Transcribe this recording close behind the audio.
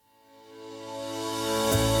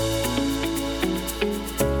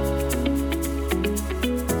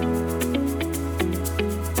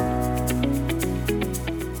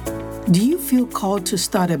called to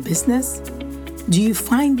start a business? Do you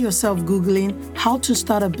find yourself Googling how to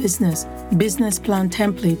start a business plan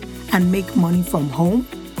template, and make money from home?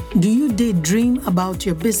 Do you daydream about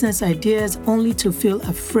your business ideas only to feel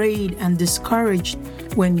afraid and discouraged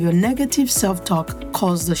when your negative self-talk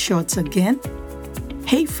calls the shots again?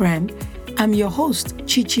 Hey friend, I'm your host,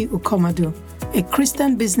 Chichi Ukomadu, a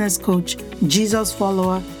Christian business coach, Jesus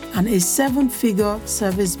follower, and a 7-figure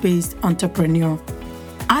service-based entrepreneur.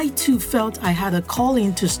 I too felt I had a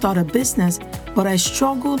calling to start a business, but I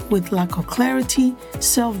struggled with lack of clarity,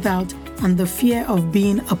 self-doubt, and the fear of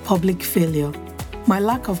being a public failure. My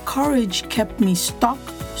lack of courage kept me stuck,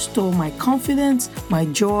 stole my confidence, my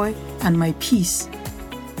joy, and my peace.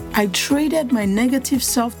 I traded my negative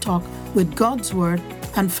self-talk with God's word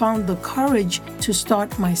and found the courage to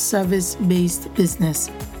start my service-based business.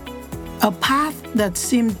 A path that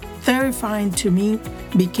seemed terrifying to me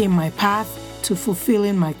became my path to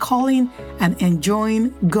fulfilling my calling and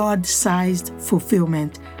enjoying God-sized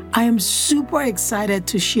fulfillment. I am super excited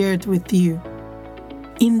to share it with you.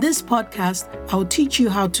 In this podcast, I'll teach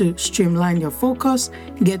you how to streamline your focus,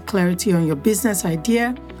 get clarity on your business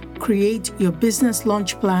idea, create your business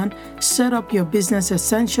launch plan, set up your business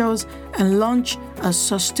essentials, and launch a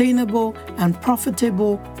sustainable and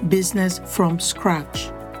profitable business from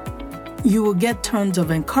scratch. You will get tons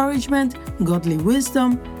of encouragement, godly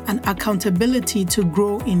wisdom, and accountability to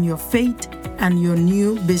grow in your faith and your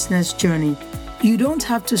new business journey. You don't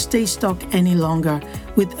have to stay stuck any longer.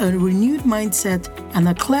 With a renewed mindset and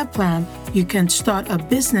a clear plan, you can start a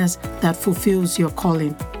business that fulfills your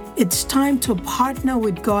calling. It's time to partner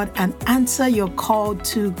with God and answer your call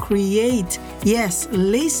to create. Yes,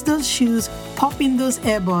 lace those shoes, pop in those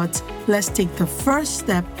earbuds. Let's take the first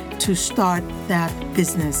step to start that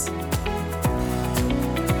business.